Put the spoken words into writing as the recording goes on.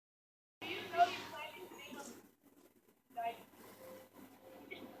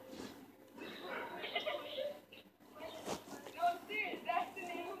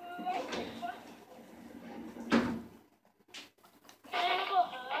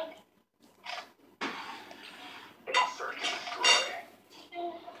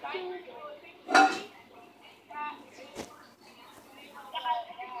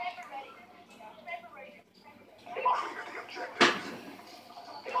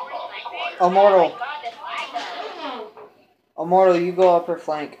Immortal. Immortal, you go upper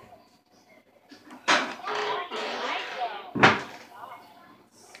flank.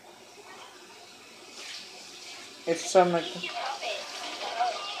 It's something.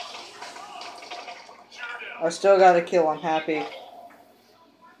 I still got a kill. I'm happy.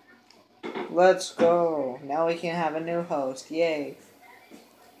 Let's go. Now we can have a new host. Yay.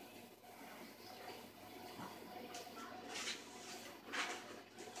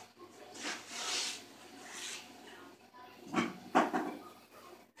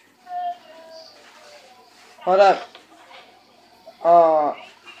 Hold up.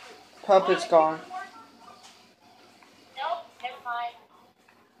 Puppet's gone. Nope, never mind.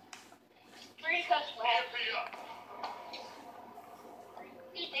 Pretty coach left.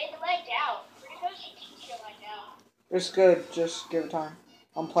 Dude, they lagged out. Pretty coach should get lagged out. It's good. Just give it time.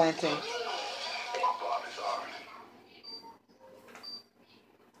 I'm planting.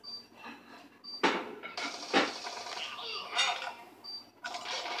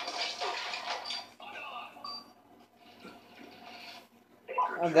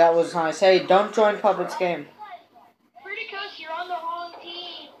 That was nice. Hey, don't join Puppet's game. Pretty coach, you're on the wrong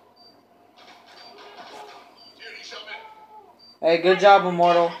team. Hey, good job,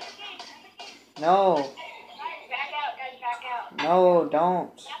 Immortal. No. Guys, back out, guys, back out. No,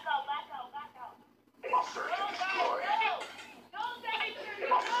 don't. Back out.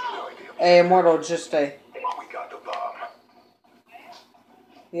 Hey, Immortal, just stay.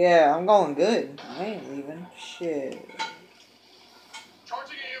 Yeah, I'm going good. I ain't leaving. Shit.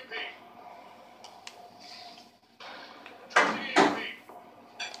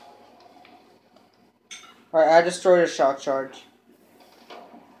 Alright, I destroyed a shock charge.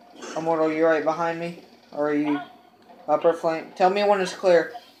 Immortal, you right behind me? Or are you upper flank? Tell me when it's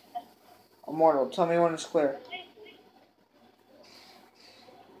clear. Immortal, tell me when it's clear.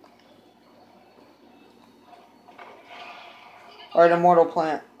 Alright, Immortal,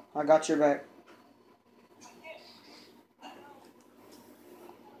 plant. I got your back.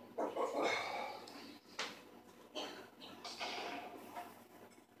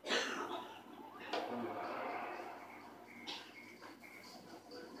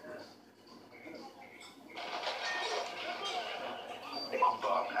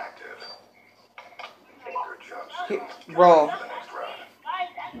 Bro. Guys,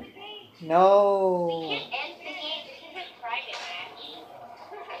 that's the game. No. We can't end the game. This is a private match.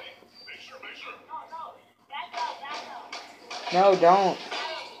 No. Back up. No, don't.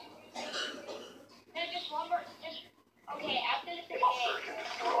 No, just one more. Just, okay, after this is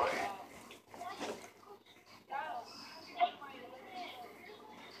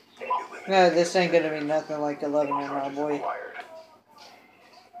No, this ain't gonna be nothing like 11 in my boy.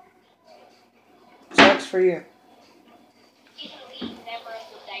 Sucks for you.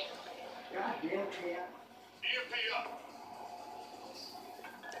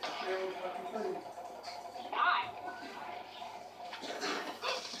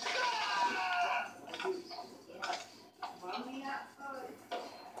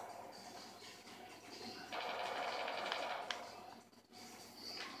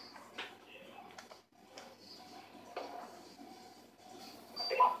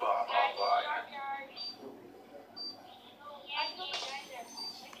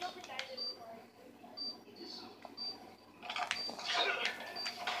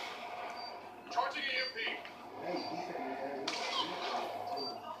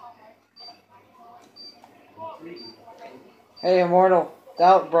 Hey, Immortal.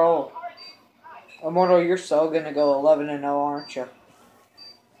 That, bro. Immortal, you're so gonna go 11-0, aren't you?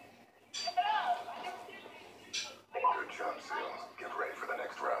 Get ready for the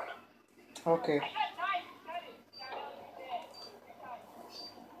next round. Okay.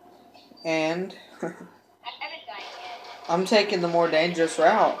 And I'm taking the more dangerous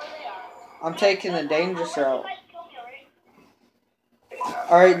route. I'm taking the dangerous route.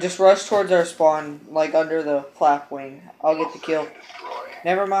 Alright, just rush towards our spawn, like under the flap wing. I'll get the kill.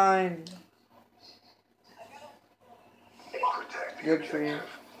 Never mind. Good for you.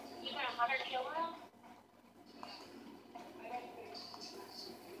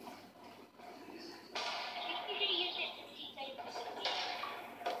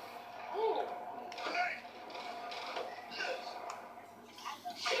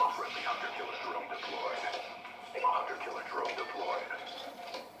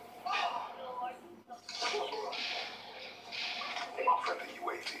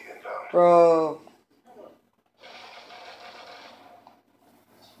 Bro.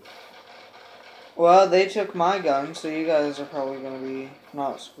 Well, they took my gun, so you guys are probably going to be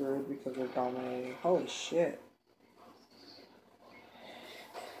not screwed because they're dominating. Holy shit.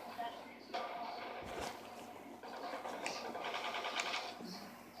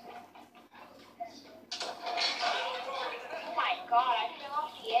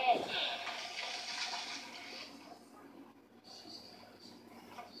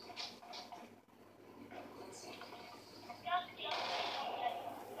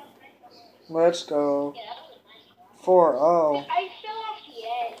 Let's go. Yeah, that was a nice one. 4-0. I fell off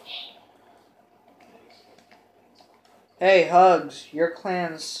the edge. Hey, Hugs, your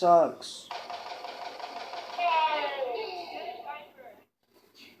clan sucks.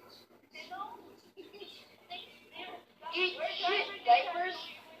 Eat shit, diapers.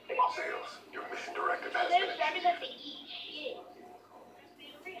 Sales, your mission directive has There's been diapers achieved. that they eat.